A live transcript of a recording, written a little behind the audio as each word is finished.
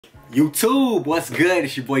YouTube, what's good?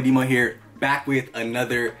 It's your boy Demo here, back with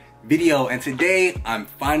another video, and today I'm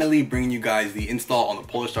finally bringing you guys the install on the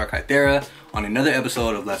Polarstar Kythera on another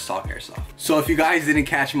episode of Let's Talk Airsoft. So if you guys didn't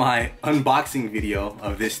catch my unboxing video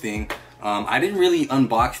of this thing, I didn't really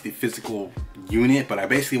unbox the physical unit, but I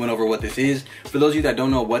basically went over what this is. For those of you that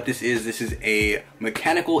don't know what this is a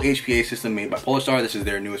mechanical HPA system made by Polarstar. This is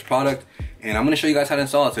their newest product, and I'm gonna show you guys how to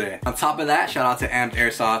install it today. On top of that, shout out to Amped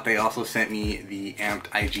Airsoft. They also sent me the Amped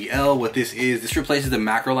IGL. What this is, this replaces the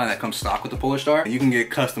macro line that comes stock with the Polarstar. You can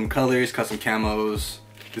get custom colors, custom camos.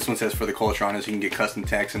 This one says for the culture on it, so you can get custom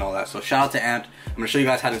text and all that. So shout out to Amped. I'm gonna show you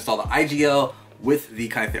guys how to install the IGL with the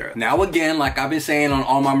Kythera. Now again, like I've been saying on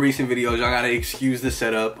all my recent videos, y'all gotta excuse the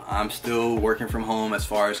setup. I'm still working from home as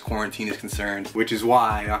far as quarantine is concerned, which is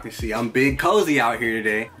why y'all can see I'm big cozy out here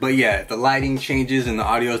today. But yeah, if the lighting changes and the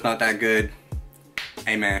audio is not that good,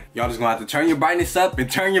 hey man, y'all just gonna have to turn your brightness up and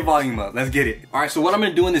turn your volume up. Let's get it. All right, so what I'm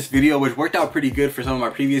gonna do in this video, which worked out pretty good for some of my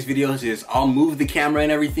previous videos, is I'll move the camera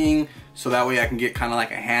and everything so that way I can get kind of like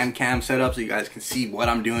a hand cam setup so you guys can see what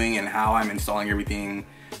I'm doing and how I'm installing everything.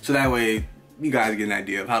 So that way you guys get an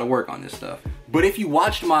idea of how to work on this stuff. But if you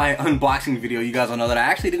watched my unboxing video, you guys will know that I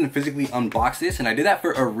actually didn't physically unbox this, and I did that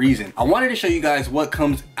for a reason. I wanted to show you guys what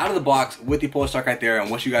comes out of the box with the Polarstar Kythera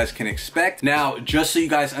and what you guys can expect. Now, just so you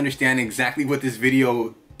guys understand exactly what this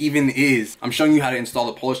video even is, I'm showing you how to install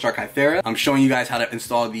the Polarstar Kythera. I'm showing you guys how to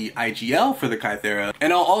install the IGL for the Kythera,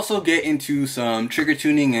 and I'll also get into some trigger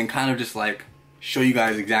tuning and kind of just like show you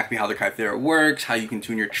guys exactly how the Kythera works, how you can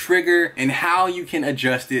tune your trigger, and how you can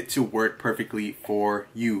adjust it to work perfectly for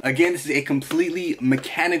you. Again, this is a completely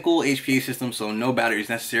mechanical HPA system, so no batteries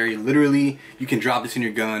necessary. Literally, you can drop this in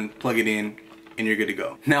your gun, plug it in, and you're good to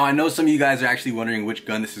go. Now, I know some of you guys are actually wondering which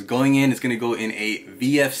gun this is going in. It's gonna go in a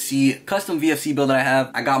VFC, custom VFC build that I have.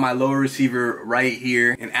 I got my lower receiver right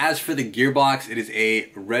here. And as for the gearbox, it is a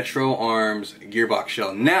Retro Arms gearbox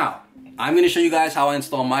shell. Now, I'm going to show you guys how I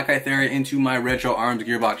install my Kythera into my Retro Arms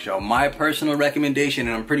gearbox shell. My personal recommendation,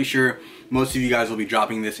 and I'm pretty sure most of you guys will be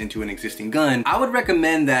dropping this into an existing gun, I would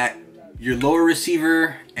recommend that your lower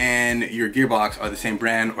receiver and your gearbox are the same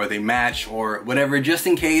brand, or they match, or whatever, just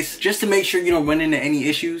in case, just to make sure you don't run into any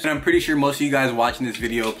issues. And I'm pretty sure most of you guys watching this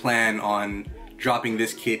video plan on dropping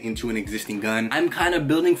this kit into an existing gun. I'm kind of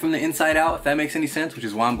building from the inside out, if that makes any sense, which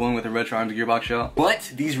is why I'm going with a Retro Arms gearbox shell.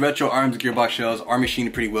 But these Retro Arms gearbox shells are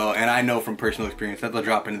machined pretty well, and I know from personal experience that they'll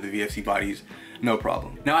drop into the VFC bodies no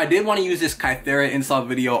problem. Now, I did want to use this Kythera install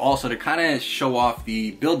video also to kind of show off the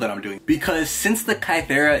build that I'm doing, because since the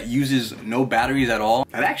Kythera uses no batteries at all,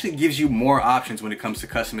 that actually gives you more options when it comes to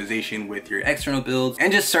customization with your external builds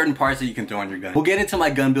and just certain parts that you can throw on your gun. We'll get into my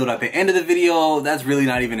gun build at the end of the video. That's really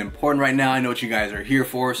not even important right now. I know what you guys are here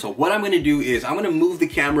for. So what I'm going to do is I'm going to move the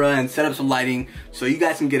camera and set up some lighting so you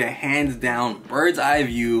guys can get a hands down bird's eye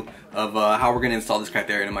view of how we're gonna install this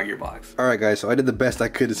Kythera into my gearbox. Alright guys, so I did the best I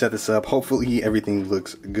could to set this up. Hopefully everything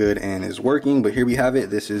looks good and is working, but here we have it.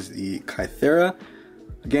 This is the Kythera.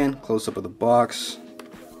 Again, close up of the box.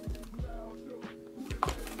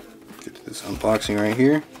 Get to this unboxing right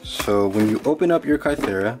here. So when you open up your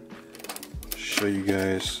Kythera, show you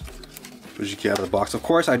guys what you get out of the box. Of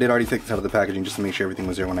course, I did already take this out of the packaging just to make sure everything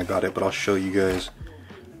was there when I got it, but I'll show you guys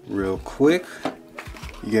real quick.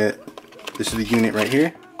 You get, this is the unit right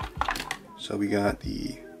here. So we got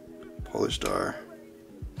the Polarstar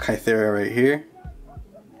Kythera right here.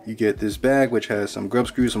 You get this bag, which has some grub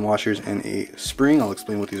screws, some washers, and a spring. I'll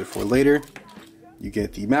explain what these are for later. You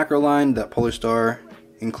get the macro line that Polarstar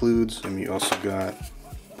includes, and we also got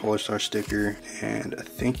Polarstar sticker and a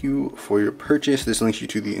thank you for your purchase. This links you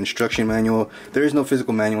to the instruction manual. There is no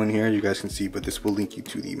physical manual in here, you guys can see, but this will link you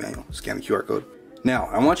to the manual. Scan the QR code. Now,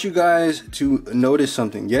 I want you guys to notice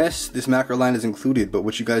something. Yes, this macro line is included, but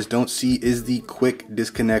what you guys don't see is the quick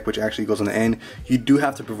disconnect, which actually goes on the end. You do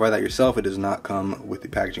have to provide that yourself. It does not come with the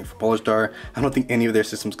packaging for Polarstar. I don't think any of their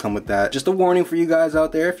systems come with that. Just a warning for you guys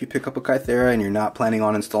out there, if you pick up a Kythera and you're not planning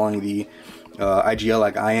on installing the IGL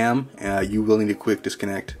like I am, you will need a quick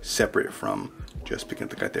disconnect separate from just picking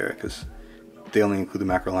up the Kythera, because they only include the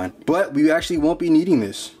macro line. But we actually won't be needing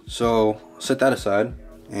this, so set that aside.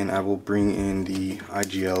 And I will bring in the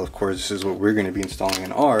IGL. Of course, this is what we're going to be installing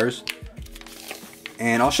in ours.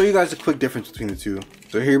 And I'll show you guys a quick difference between the two.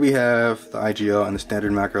 So here we have the IGL and the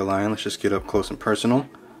standard macro line. Let's just get up close and personal.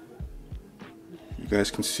 You guys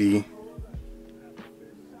can see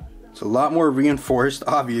it's a lot more reinforced,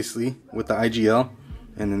 obviously, with the IGL.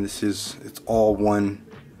 And then this is, it's all one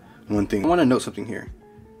thing. I want to note something here.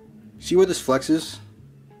 See where this flexes?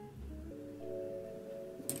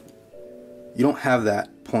 You don't have that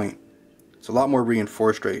point. It's a lot more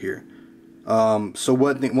reinforced right here. So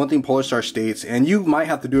one thing Polarstar states, and you might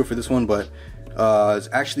have to do it for this one, but it's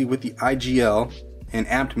actually with the IGL, and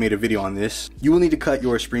Amped made a video on this. You will need to cut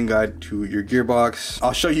your spring guide to your gearbox.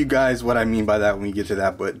 I'll show you guys what I mean by that when we get to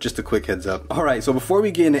that, but just a quick heads up. All right, so before we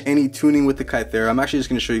get into any tuning with the Kythera, I'm actually just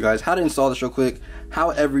gonna show you guys how to install this real quick,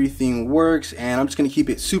 how everything works, and I'm just gonna keep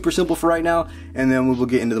it super simple for right now, and then we will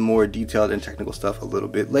get into the more detailed and technical stuff a little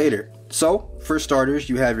bit later. So, for starters,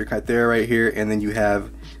 you have your Kythera right here, and then you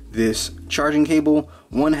have this charging cable.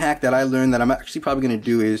 One hack that I learned that I'm actually probably gonna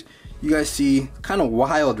do is, you guys see kind of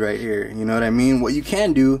wild right here, you know what I mean? What you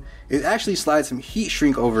can do is actually slide some heat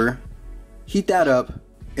shrink over, heat that up,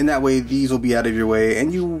 and that way these will be out of your way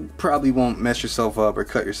and you probably won't mess yourself up or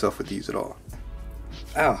cut yourself with these at all.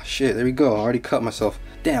 Oh shit, there we go, I already cut myself.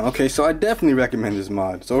 Damn, okay, so I definitely recommend this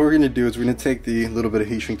mod. So what we're gonna do is we're gonna take the little bit of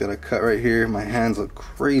heat shrink that I cut right here. My hands look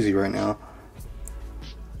crazy right now.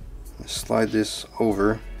 Let's slide this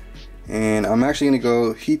over. And I'm actually gonna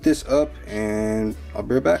go heat this up and I'll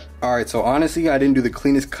be right back. All right, so honestly, I didn't do the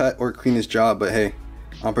cleanest cut or cleanest job, but hey,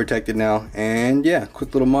 I'm protected now. And yeah,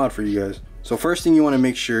 quick little mod for you guys. So first thing you wanna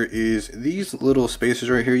make sure is these little spacers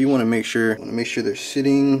right here, you wanna make sure they're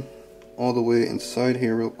sitting all the way inside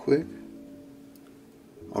here real quick.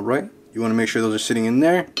 All right, you wanna make sure those are sitting in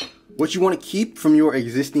there. What you wanna keep from your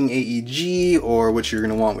existing AEG or what you're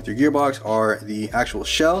gonna want with your gearbox are the actual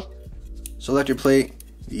shell, selector plate,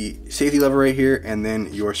 the safety lever right here, and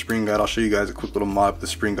then your spring guide. I'll show you guys a quick little mod with the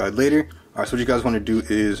spring guide later. All right, so what you guys want to do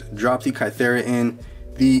is drop the Kythera in.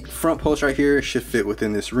 The front post right here should fit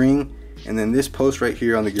within this ring, and then this post right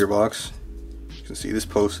here on the gearbox, you can see this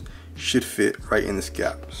post should fit right in this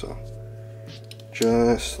gap. So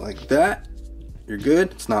just like that, you're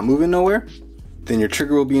good. It's not moving nowhere. Then your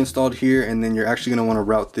trigger will be installed here, and then you're actually going to want to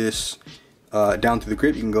route this down to the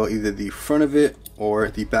grip. You can go either the front of it or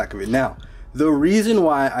the back of it. Now, the reason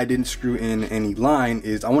why I didn't screw in any line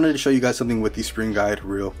is I wanted to show you guys something with the spring guide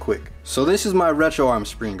real quick. So this is my retro arm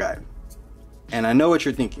spring guide. And I know what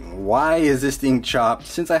you're thinking, why is this thing chopped?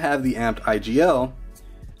 Since I have the Amped IGL,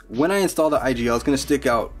 when I install the IGL, it's gonna stick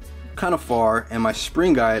out kind of far, and my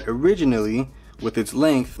spring guide originally, with its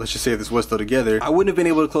length, let's just say if this was still together, I wouldn't have been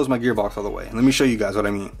able to close my gearbox all the way. And let me show you guys what I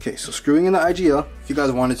mean. Okay, so screwing in the IGL, if you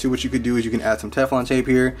guys wanted to, what you could do is you can add some Teflon tape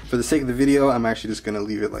here. For the sake of the video, I'm actually just gonna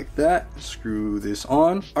leave it like that. Screw this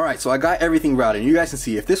on. All right, so I got everything routed. You guys can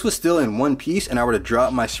see, if this was still in one piece and I were to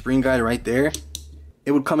drop my spring guide right there,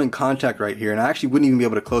 it would come in contact right here, and I actually wouldn't even be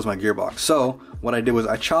able to close my gearbox. So what I did was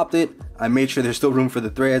I chopped it, I made sure there's still room for the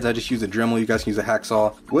threads. I just used a Dremel. You guys can use a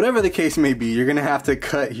hacksaw. Whatever the case may be, you're gonna have to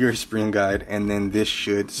cut your spring guide, and then this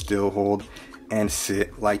should still hold and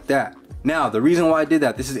sit like that. Now, the reason why I did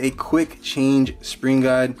that, this is a quick change spring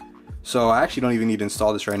guide, so I actually don't even need to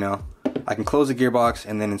install this right now. I can close the gearbox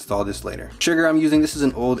and then install this later. Trigger I'm using, this is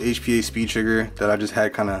an old HPA speed trigger that I just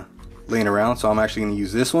had kind of laying around, so I'm actually going to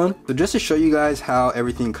use this one. So just to show you guys how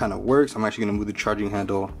everything kind of works, I'm actually going to move the charging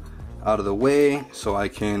handle out of the way so I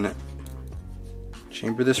can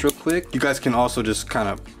chamber this real quick. You guys can also just kind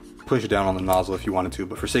of push it down on the nozzle if you wanted to,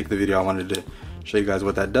 but for sake of the video, I wanted to show you guys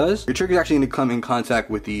what that does. Your trigger is actually going to come in contact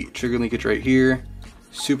with the trigger linkage right here.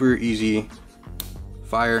 Super easy.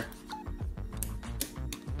 Fire.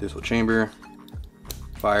 This will chamber.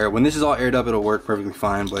 Fire. When this is all aired up, it'll work perfectly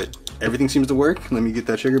fine, but everything seems to work. Let me get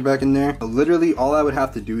that trigger back in there. Literally, all I would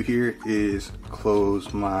have to do here is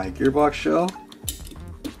close my gearbox shell.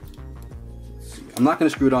 I'm not gonna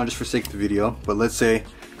screw it on just for sake of the video, but let's say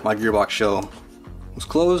my gearbox shell was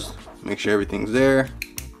closed. Make sure everything's there.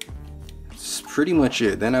 That's pretty much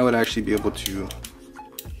it. Then I would actually be able to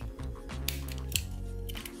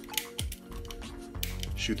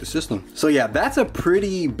shoot the system. So yeah, that's a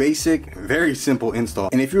pretty basic, very simple install.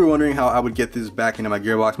 And if you were wondering how I would get this back into my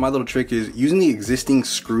gearbox, my little trick is using the existing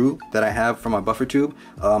screw that I have from my buffer tube.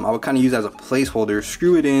 I would kind of use it as a placeholder,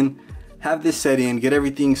 screw it in, have this set in, get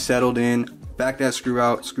everything settled in, back that screw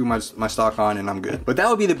out, screw my stock on, and I'm good. But that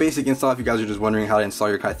would be the basic install if you guys are just wondering how to install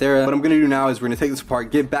your Kythera. What I'm gonna do now is we're gonna take this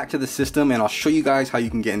apart, get back to the system, and I'll show you guys how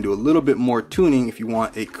you can get into a little bit more tuning if you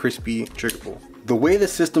want a crispy trigger pull. The way the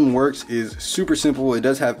system works is super simple. It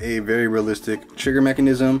does have a very realistic trigger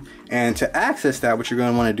mechanism, and to access that, what you're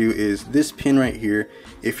going to want to do is this pin right here.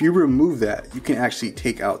 If you remove that, you can actually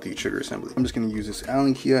take out the trigger assembly. I'm just going to use this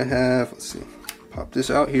Allen key I have. Let's see, pop this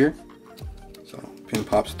out here. So pin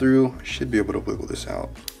pops through. I should be able to wiggle this out.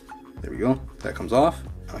 There we go. That comes off.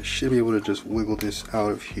 I should be able to just wiggle this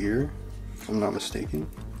out of here, if I'm not mistaken.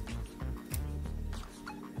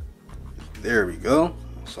 There we go.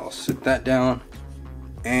 So I'll sit that down.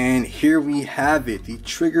 And here we have it, the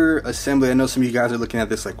trigger assembly. I know some of you guys are looking at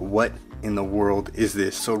this like, what in the world is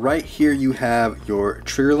this? So right here you have your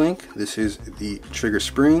trigger link. This is the trigger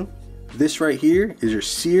spring. This right here is your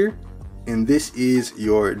sear, and this is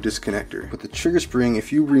your disconnector. With the trigger spring,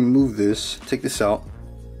 if you remove this, take this out,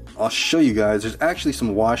 I'll show you guys. There's actually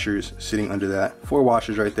some washers sitting under that. 4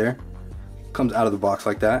 washers right there. Comes out of the box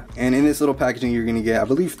like that. And in this little packaging, you're gonna get, I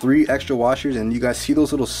believe, 3 extra washers, and you guys see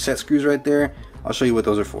those little set screws right there? I'll show you what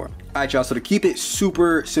those are for. All right, y'all, so to keep it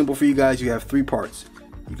super simple for you guys, you have 3 parts.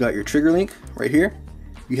 You got your trigger link right here.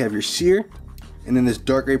 You have your sear, and then this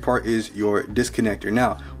dark gray part is your disconnector.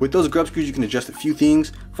 Now, with those grub screws, you can adjust a few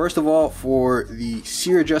things. First of all, for the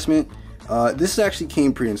sear adjustment, this actually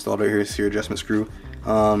came pre-installed right here, sear adjustment screw.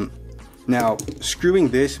 Now, screwing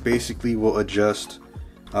this basically will adjust,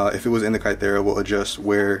 if it was in the Kythera, will adjust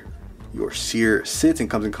where your sear sits and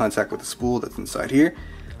comes in contact with the spool that's inside here.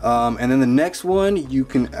 And then the next one, you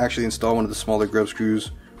can actually install one of the smaller grub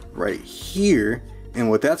screws right here. And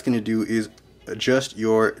what that's going to do is adjust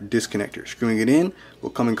your disconnector. Screwing it in will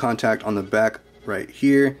come in contact on the back right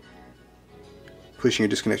here, pushing your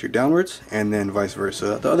disconnector downwards, and then vice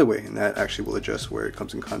versa the other way. And that actually will adjust where it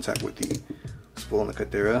comes in contact with the spool on the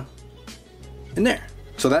Kythera in there.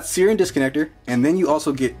 So that's sear and disconnector, and then you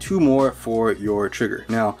also get 2 more for your trigger.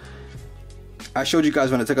 Now, I showed you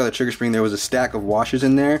guys when I took out the trigger spring, there was a stack of washers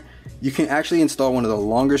in there. You can actually install one of the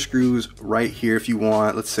longer screws right here if you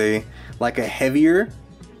want, let's say, like a heavier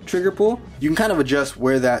trigger pull. You can kind of adjust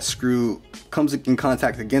where that screw comes in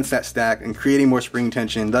contact against that stack and creating more spring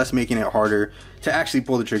tension, thus making it harder to actually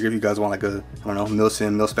pull the trigger if you guys want like a, I don't know,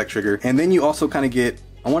 mil-spec trigger. And then you also kind of get,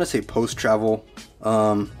 I want to say post-travel,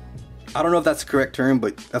 I don't know if that's the correct term,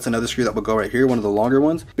 but that's another screw that will go right here, one of the longer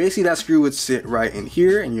ones. Basically, that screw would sit right in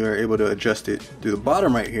here, and you're able to adjust it through the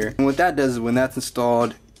bottom right here. And what that does is when that's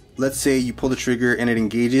installed, let's say you pull the trigger and it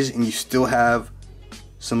engages and you still have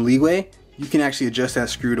some leeway, you can actually adjust that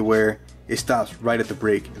screw to where it stops right at the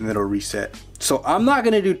break and then it'll reset. So I'm not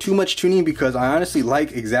gonna do too much tuning because I honestly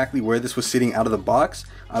like exactly where this was sitting out of the box.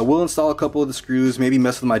 I will install a couple of the screws, maybe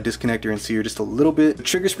mess with my disconnector and sear just a little bit. The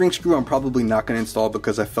trigger spring screw I'm probably not gonna install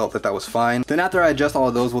because I felt that that was fine. Then after I adjust all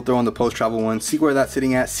of those, we'll throw in the post-travel one, see where that's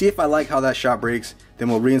sitting at, see if I like how that shot breaks, then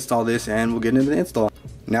we'll reinstall this and we'll get into the install.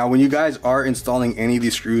 Now, when you guys are installing any of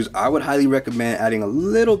these screws, I would highly recommend adding a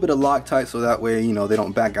little bit of Loctite so that way, you know, they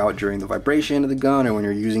don't back out during the vibration of the gun or when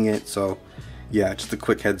you're using it. So yeah, just a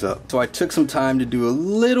quick heads up. So I took some time to do a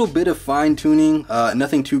little bit of fine tuning,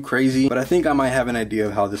 nothing too crazy, but I think I might have an idea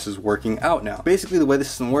of how this is working out now. Basically, the way the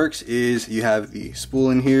system works is you have the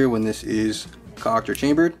spool in here when this is cocked or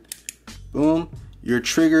chambered. Boom. Your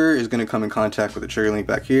trigger is gonna come in contact with the trigger link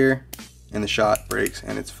back here, and the shot breaks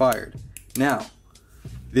and it's fired. Now,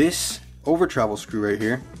 this over travel screw right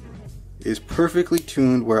here is perfectly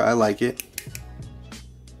tuned where I like it.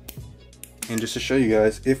 And just to show you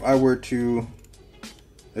guys, if I were to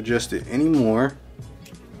adjust it anymore,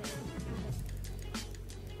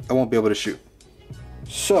 I won't be able to shoot.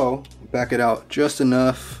 So back it out just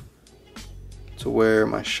enough to where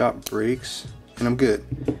my shot breaks and I'm good.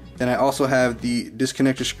 Then I also have the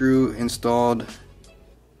disconnector screw installed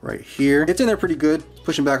right here. It's in there pretty good,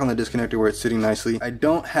 pushing back on the disconnector where it's sitting nicely. I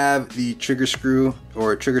don't have the trigger screw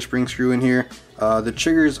or trigger spring screw in here. The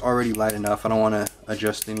trigger is already light enough. I don't want to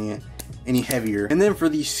adjust any heavier. And then for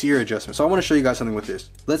the sear adjustment, so I want to show you guys something with this.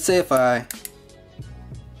 Let's say if I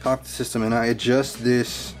cock the system and I adjust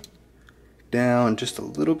this down just a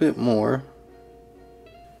little bit more,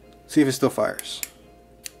 see if it still fires.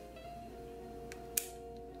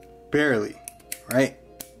 Barely, right?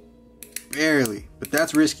 Barely, but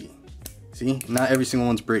that's risky. See, not every single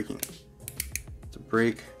one's breaking. It's a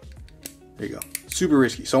break. There you go. Super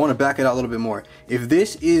risky. So I want to back it out a little bit more. If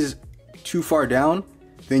this is too far down,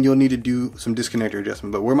 then you'll need to do some disconnector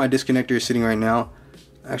adjustment. But where my disconnector is sitting right now,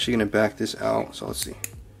 I'm actually gonna back this out. So let's see.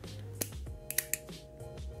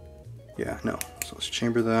 Yeah, no. So let's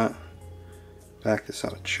chamber that. Back this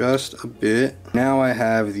out just a bit. Now I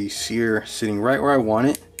have the sear sitting right where I want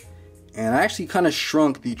it. And I actually kind of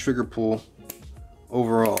shrunk the trigger pull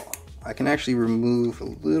overall. I can actually remove a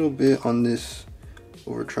little bit on this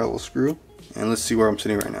over travel screw. And let's see where I'm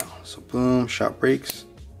sitting right now. So boom, shot breaks.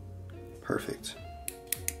 Perfect.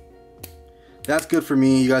 That's good for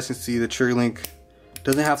me. You guys can see the trigger link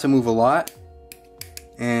doesn't have to move a lot.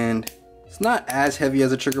 And it's not as heavy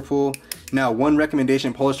as a trigger pull. Now, one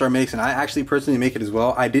recommendation Polarstar makes, and I actually personally make it as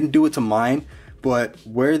well. I didn't do it to mine, but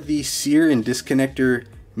where the sear and disconnector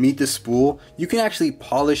meet the spool, you can actually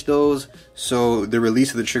polish those so the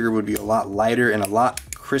release of the trigger would be a lot lighter and a lot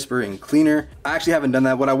crisper and cleaner. I actually haven't done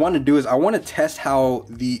that. What I want to do is I want to test how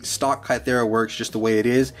the stock Kythera works just the way it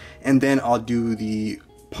is, and then I'll do the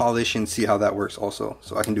polish and see how that works also,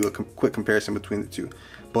 so I can do a quick comparison between the two.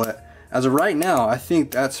 But as of right now, I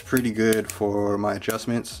think that's pretty good for my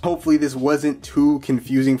adjustments. Hopefully this wasn't too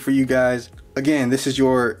confusing for you guys. Again, this is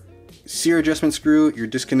your sear adjustment screw, your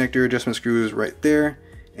disconnector adjustment screw is right there,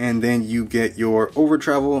 and then you get your over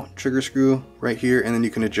travel trigger screw right here, and then you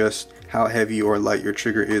can adjust how heavy or light your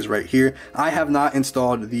trigger is right here. I have not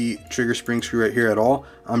installed the trigger spring screw right here at all.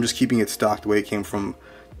 I'm just keeping it stock the way it came from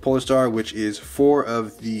Polarstar, which is 4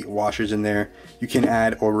 of the washers in there. You can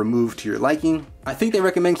add or remove to your liking. I think they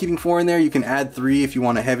recommend keeping 4 in there. You can add 3 if you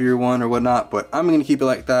want a heavier one or whatnot, but I'm gonna keep it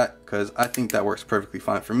like that because I think that works perfectly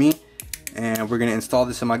fine for me. And we're gonna install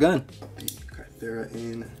this in my gun. The Kythera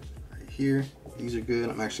in right here. These are good.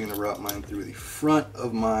 I'm actually gonna route mine through the front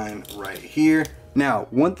of mine right here. Now,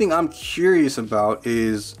 one thing I'm curious about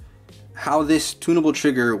is how this tunable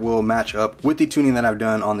trigger will match up with the tuning that I've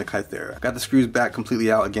done on the Kythera. Got the screws back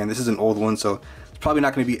completely out. Again, this is an old one, so it's probably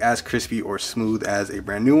not gonna be as crispy or smooth as a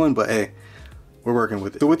brand new one, but hey, we're working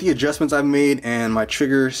with it. So with the adjustments I've made and my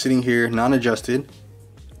trigger sitting here non-adjusted,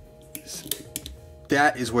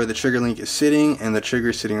 that is where the trigger link is sitting, and the trigger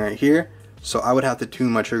is sitting right here. So I would have to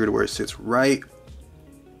tune my trigger to where it sits right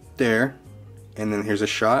there, and then here's a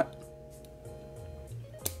shot.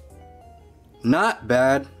 Not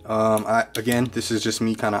bad. Again, this is just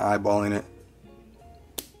me kind of eyeballing it.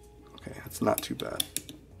 Okay, that's not too bad.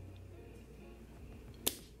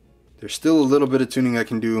 There's still a little bit of tuning I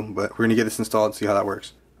can do, but we're gonna get this installed and see how that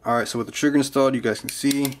works. All right, so with the trigger installed, you guys can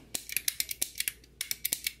see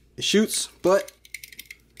it shoots, but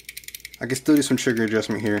I can still do some trigger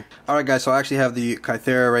adjustment here. All right, guys, so I actually have the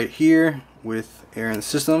Kythera right here with air in the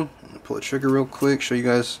system. I'm gonna pull the trigger real quick, show you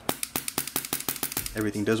guys.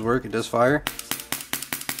 Everything does work, it does fire.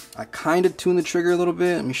 I kind of tuned the trigger a little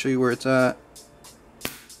bit. Let me show you where it's at.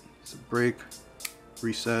 It's a break,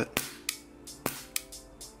 reset.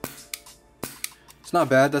 It's not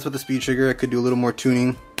bad, that's with the speed trigger. I could do a little more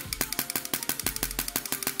tuning.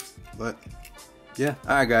 But yeah,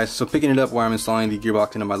 alright guys, so picking it up where I'm installing the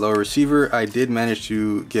gearbox into my lower receiver, I did manage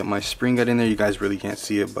to get my spring guide in there. You guys really can't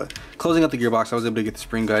see it, but closing out the gearbox, I was able to get the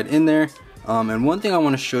spring guide in there. And one thing I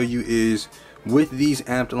want to show you is with these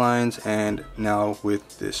amped lines and now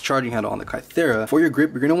with this charging handle on the Kythera, for your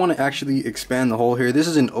grip, you're going to want to actually expand the hole here. This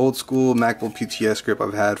is an old school Magpul PTS grip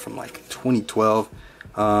I've had from like 2012.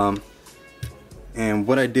 And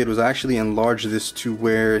what I did was I actually enlarged this to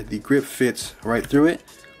where the grip fits right through it.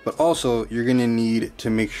 But also, you're going to need to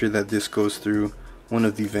make sure that this goes through one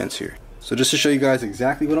of the vents here. So just to show you guys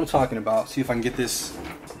exactly what I'm talking about, see if I can get this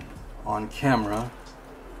on camera.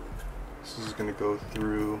 This is going to go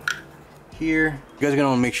through here. You guys are going to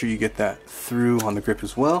want to make sure you get that through on the grip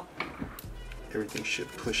as well. Everything should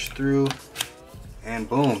push through. And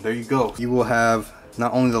boom, there you go. You will have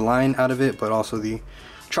not only the line out of it, but also the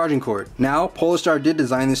charging cord. Now, Polarstar did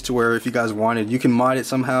design this to where if you guys wanted, you can mod it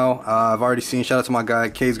somehow. I've already seen, shout out to my guy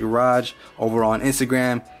K's Garage over on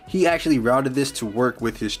Instagram. He actually routed this to work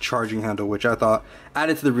with his charging handle, which I thought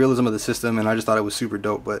added to the realism of the system, and I just thought it was super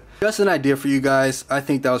dope. But just an idea for you guys. I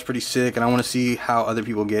think that was pretty sick, and I want to see how other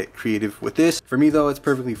people get creative with this. For me though, it's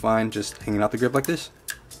perfectly fine just hanging out the grip like this.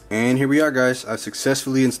 And here we are, guys. I've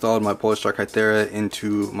successfully installed my Polarstar Kythera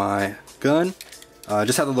into my gun.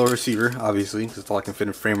 Just have the lower receiver, obviously, because that's all I can fit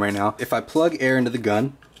in frame right now. If I plug air into the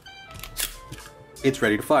gun, it's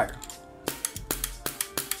ready to fire.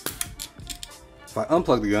 If I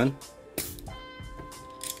unplug the gun,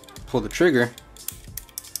 pull the trigger,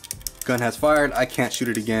 gun has fired, I can't shoot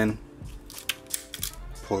it again,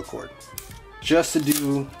 pull the cord. Just to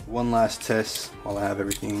do one last test while I have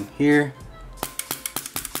everything here.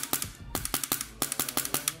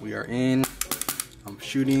 We are in, I'm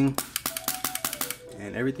shooting,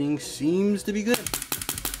 and everything seems to be good.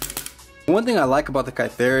 One thing I like about the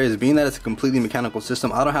Kythera is being that it's a completely mechanical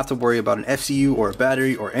system, I don't have to worry about an FCU or a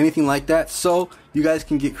battery or anything like that, so you guys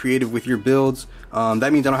can get creative with your builds.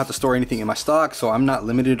 That means I don't have to store anything in my stock, so I'm not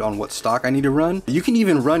limited on what stock I need to run. You can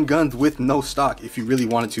even run guns with no stock if you really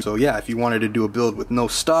wanted to. So yeah, if you wanted to do a build with no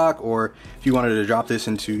stock, or if you wanted to drop this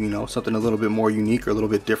into, you know, something a little bit more unique or a little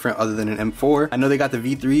bit different other than an M4. I know they got the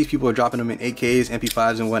V3s, people are dropping them in AKs,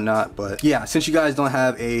 MP5s and whatnot, but yeah, since you guys don't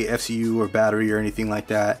have a FCU or battery or anything like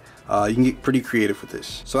that, you can get pretty creative with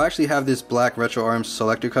this. So I actually have this black Retro Arms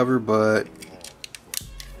selector cover, but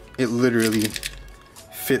it literally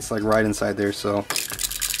fits like right inside there, so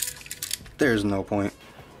there's no point.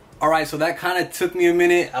 Alright, so that kind of took me a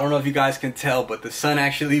minute. I don't know if you guys can tell, but the sun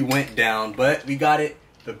actually went down, but we got it.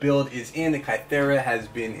 The build is in, the Kythera has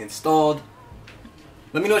been installed.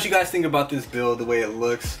 Let me know what you guys think about this build, the way it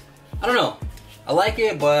looks. I don't know. I like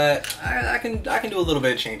it, but I can do a little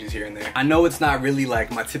bit of changes here and there. I know it's not really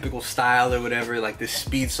like my typical style or whatever, like this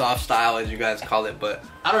speed soft style as you guys call it, but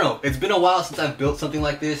I don't know. It's been a while since I've built something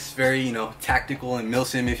like this, very, you know, tactical and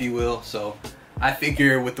milsim, if you will. So I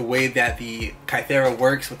figure with the way that the Kythera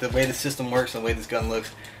works, with the way the system works and the way this gun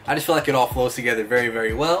looks, I just feel like it all flows together very,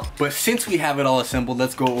 very well. But since we have it all assembled,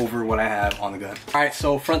 let's go over what I have on the gun. All right,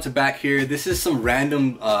 so front to back here, this is some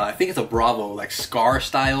random, I think it's a Bravo, like Scar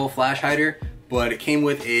style flash hider, but it came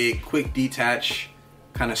with a quick detach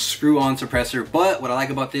kind of screw on suppressor. But what I like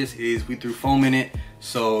about this is we threw foam in it,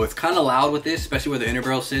 so it's kind of loud with this, especially where the inner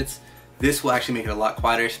barrel sits. This will actually make it a lot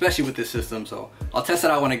quieter, especially with this system. So I'll test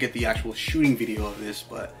it out when I get the actual shooting video of this,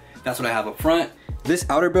 but that's what I have up front. This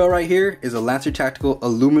outer barrel right here is a Lancer Tactical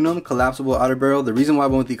aluminum collapsible outer barrel. The reason why I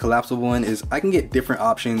went with the collapsible one is I can get different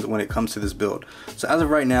options when it comes to this build. So as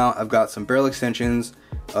of right now, I've got some barrel extensions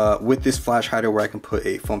with this flash hider where I can put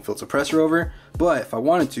a foam filled suppressor over. But if I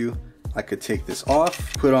wanted to, I could take this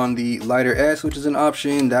off, put on the lighter S, which is an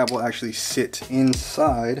option that will actually sit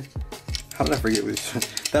inside. How did I forget this?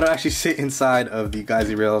 That'll actually sit inside of the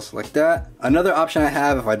Geissele rails like that. Another option I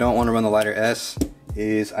have if I don't want to run the lighter S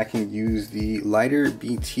is I can use the lighter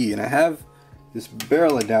BT, and I have this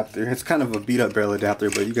barrel adapter. It's kind of a beat up barrel adapter,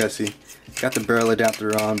 but you guys see, got the barrel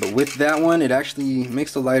adapter on. But with that one, it actually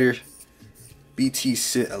makes the lighter BT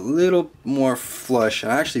sit a little more flush.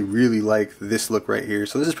 I actually really like this look right here,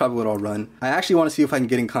 so this is probably what I'll run. I actually want to see if I can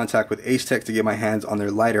get in contact with Ace Tech to get my hands on their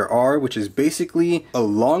lighter R, which is basically a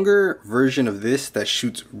longer version of this that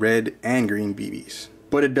shoots red and green BBs,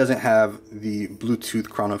 but it doesn't have the Bluetooth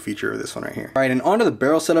chrono feature of this one right here. All right, and onto the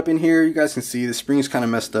barrel setup in here. You guys can see the spring is kind of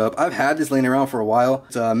messed up. I've had this laying around for a while.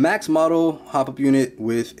 It's a max model hop-up unit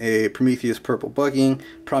with a Prometheus purple bucking,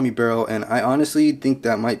 Promi barrel, and I honestly think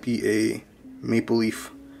that might be a maple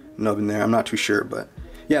leaf nub in there. I'm not too sure, but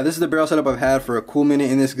yeah, this is the barrel setup I've had for a cool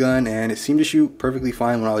minute in this gun, and it seemed to shoot perfectly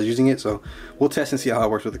fine when I was using it, so we'll test and see how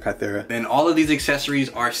it works with the Kythera. Then all of these accessories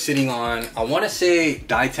are sitting on, I want to say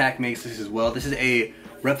Ditech makes this as well. This is a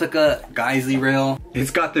replica Geissele rail.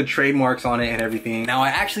 It's got the trademarks on it and everything. Now I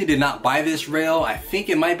actually did not buy this rail. I think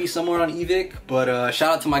it might be somewhere on eVic, but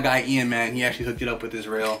shout out to my guy Ian, man. He actually hooked it up with this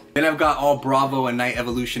rail. Then I've got all Bravo and Night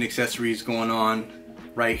Evolution accessories going on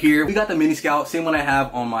right here. We got the Mini Scout, same one I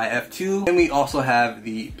have on my F2. And we also have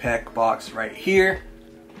the PEC box right here.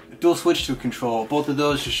 Dual switch to control both of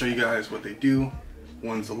those to show you guys what they do.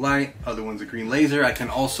 One's a light, other one's a green laser. I can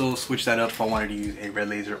also switch that up if I wanted to use a red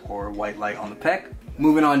laser or white light on the PEC.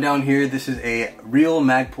 Moving on down here, this is a real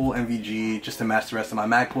Magpul MVG just to match the rest of my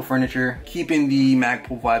Magpul furniture. Keeping the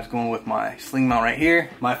Magpul vibes going with my sling mount right here.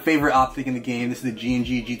 My favorite optic in the game, this is the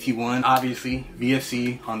G&G GT1. Obviously,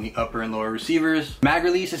 VFC on the upper and lower receivers. Mag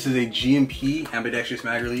release, this is a GMP ambidextrous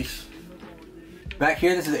mag release. Back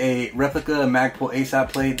here, this is a replica Magpul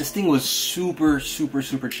ASAP plate. This thing was super cheap.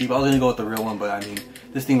 I was gonna go with the real one, but I mean,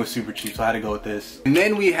 this thing was super cheap, so I had to go with this. And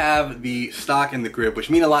then we have the stock and the grip,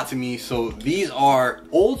 which mean a lot to me. So these are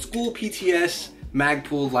old school PTS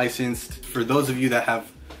Magpul licensed. For those of you that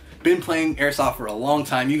have been playing Airsoft for a long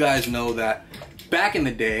time, you guys know that back in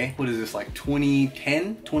the day, what is this, like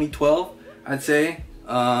 2010, 2012, I'd say?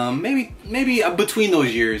 Maybe between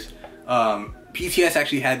those years, PTS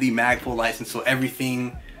actually had the Magpul license, so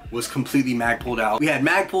everything was completely Magpulled out. We had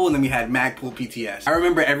Magpul and then we had Magpul PTS. I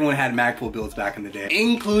remember everyone had Magpul builds back in the day,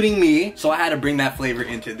 including me, so I had to bring that flavor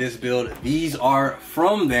into this build. These are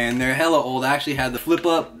from then, they're hella old. I actually had the flip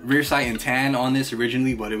up rear sight in tan on this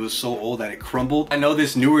originally, but it was so old that it crumbled. I know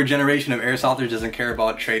this newer generation of airsofters doesn't care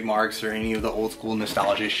about trademarks or any of the old school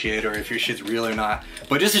nostalgia shit or if your shit's real or not,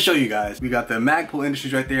 but just to show you guys, we got the Magpul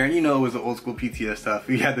Industries right there, and you know it was the old school PTS stuff.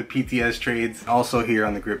 We had the PTS trades also here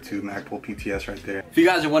on the grip too, Magpul PTS right there. If you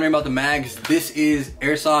guys are wondering about the mags, this is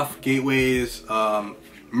Airsoft Gateway's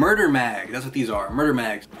murder mag. That's what these are, murder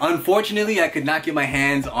mags. Unfortunately, I could not get my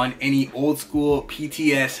hands on any old school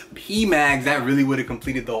PTS P mags. That really would have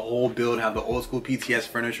completed the whole build. Have the old school PTS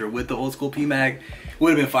furniture with the old school P mag would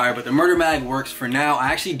have been fire, but the murder mag works for now. I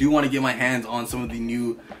actually do want to get my hands on some of the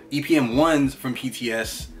new EPM 1s from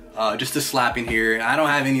PTS just to slap in here. I don't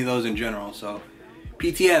have any of those in general, so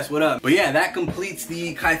PTS, what up? But yeah, that completes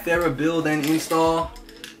the Kythera build and install.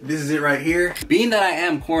 This is it right here. Being that I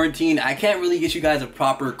am quarantined, I can't really get you guys a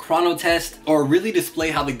proper chrono test or really display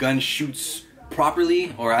how the gun shoots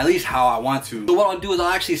properly, or at least how I want to. So what I'll do is I'll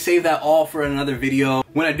actually save that all for another video.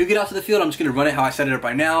 When I do get out to the field, I'm just gonna run it how I set it up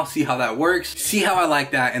right now, see how that works, see how I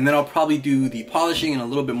like that, and then I'll probably do the polishing and a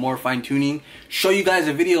little bit more fine tuning, show you guys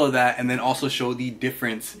a video of that, and then also show the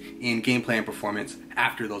difference in gameplay and performance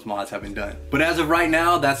after those mods have been done. But as of right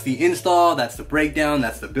now, that's the install, that's the breakdown,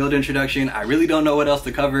 that's the build introduction. I really don't know what else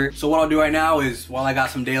to cover. So what I'll do right now is, while I got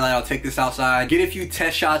some daylight, I'll take this outside, get a few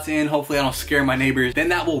test shots in. Hopefully I don't scare my neighbors. Then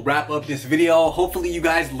that will wrap up this video. Hopefully you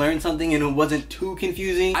guys learned something and it wasn't too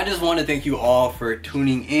confusing. I just want to thank you all for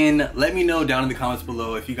tuning in. Let me know down in the comments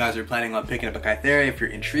below if you guys are planning on picking up a Kythera, if you're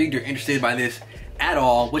intrigued or interested by this at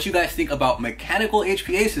all, what you guys think about mechanical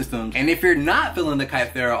HPA systems, and if you're not feeling the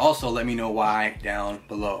Kythera, also let me know why down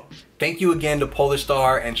below. Thank you again to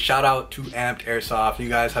Polarstar, and shout out to Amped Airsoft. You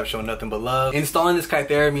guys have shown nothing but love. Installing this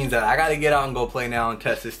Kythera means that I gotta get out and go play now and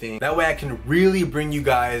test this thing. That way I can really bring you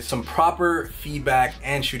guys some proper feedback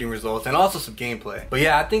and shooting results, and also some gameplay. But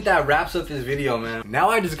yeah, I think that wraps up this video, man.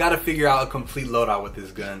 Now I just gotta figure out a complete loadout with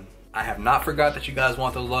this gun. I have not forgot that you guys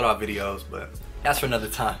want those loadout videos, but that's for another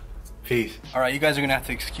time. Peace. Alright, you guys are gonna have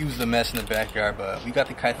to excuse the mess in the backyard, but we got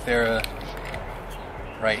the Kythera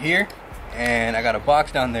right here, and I got a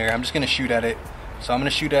box down there. I'm just gonna shoot at it. So I'm gonna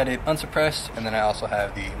shoot at it unsuppressed, and then I also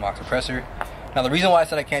have the mock suppressor. Now the reason why I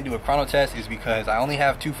said I can't do a chrono test is because I only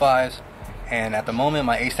have 2 5s, and at the moment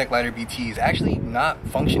my Ace Tech Lighter BT is actually not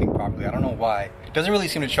functioning properly. I don't know why. It doesn't really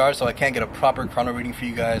seem to charge, so I can't get a proper chrono reading for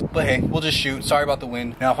you guys. But hey, we'll just shoot. Sorry about the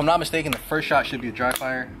wind. Now if I'm not mistaken, the first shot should be a dry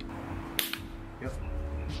fire. Yep.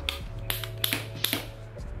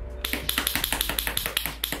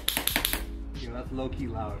 That's low-key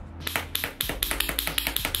loud.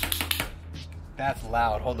 That's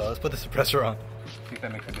loud. Hold on, let's put the suppressor on. See if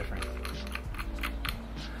that makes a difference.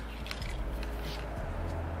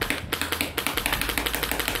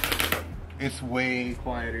 It's way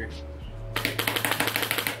quieter.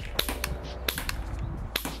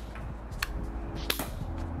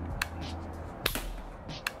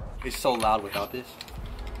 It's so loud without this.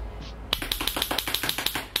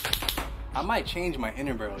 I might change my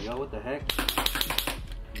inner barrel, yo, what the heck?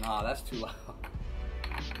 Nah, that's too loud.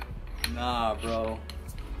 Nah, bro.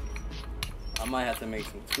 I might have to make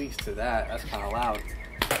some tweaks to that. That's kind of loud.